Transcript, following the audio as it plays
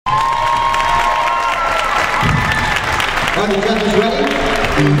Are the judges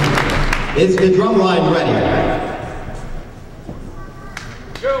ready? Is the drumline ready?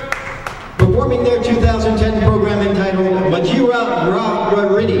 Performing their 2010 program entitled Majira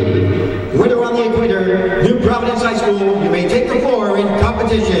Baridi. Winner on the Equator, New Providence High School, you may take the floor in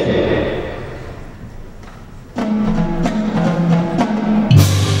competition.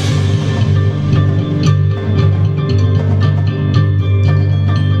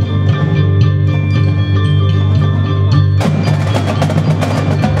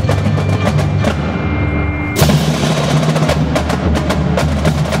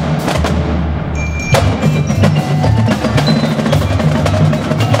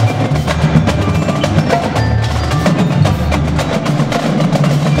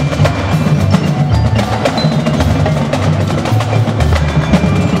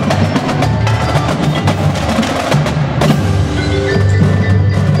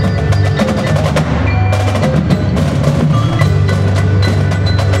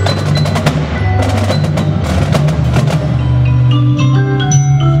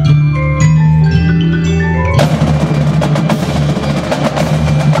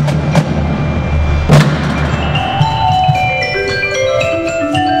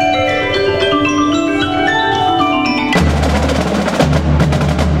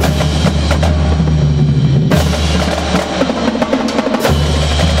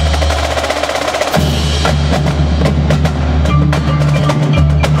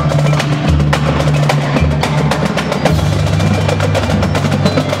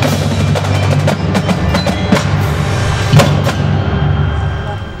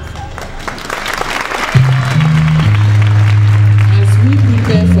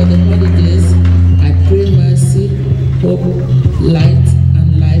 Light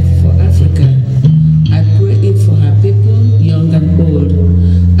and life for Africa. I pray it for her people, young and old.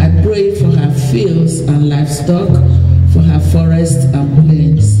 I pray it for her fields and livestock, for her forests and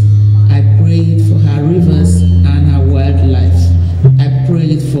plains. I pray it for her rivers and her wildlife. I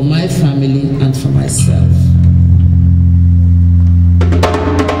pray it for my family and for myself.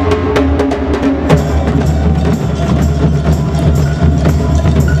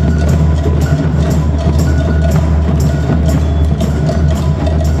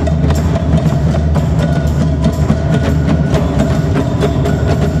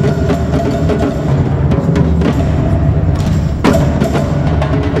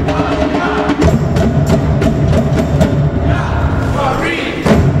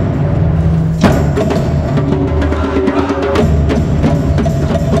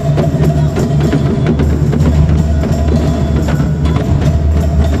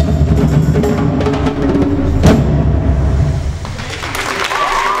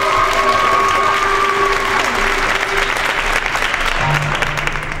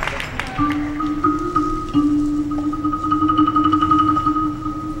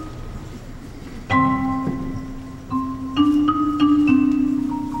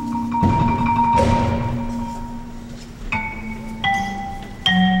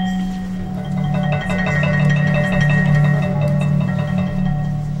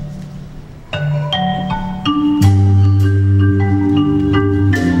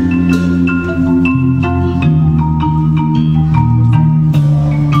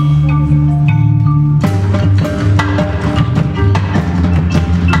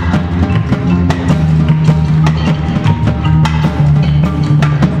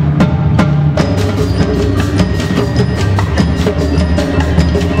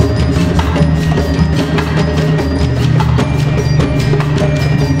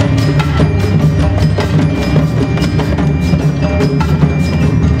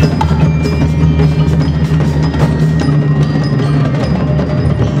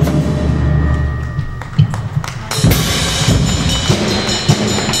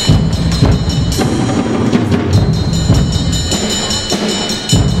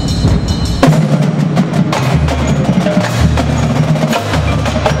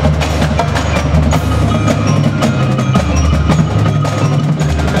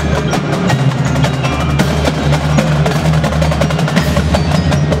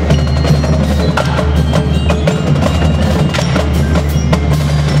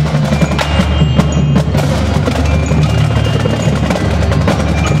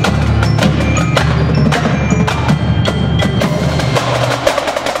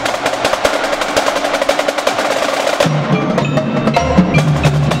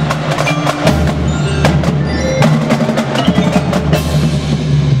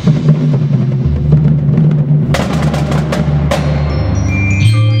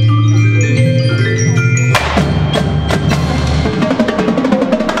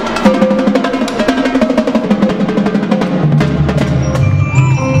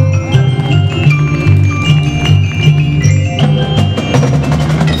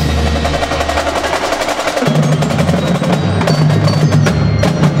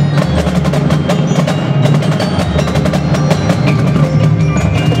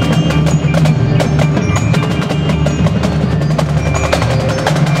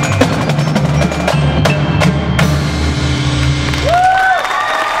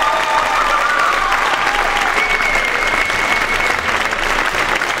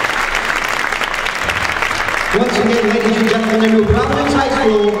 Once again, ladies and gentlemen, the New Providence High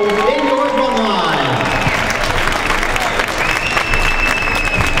School indoor drumline.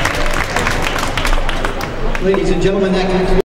 Ladies and gentlemen, that concludes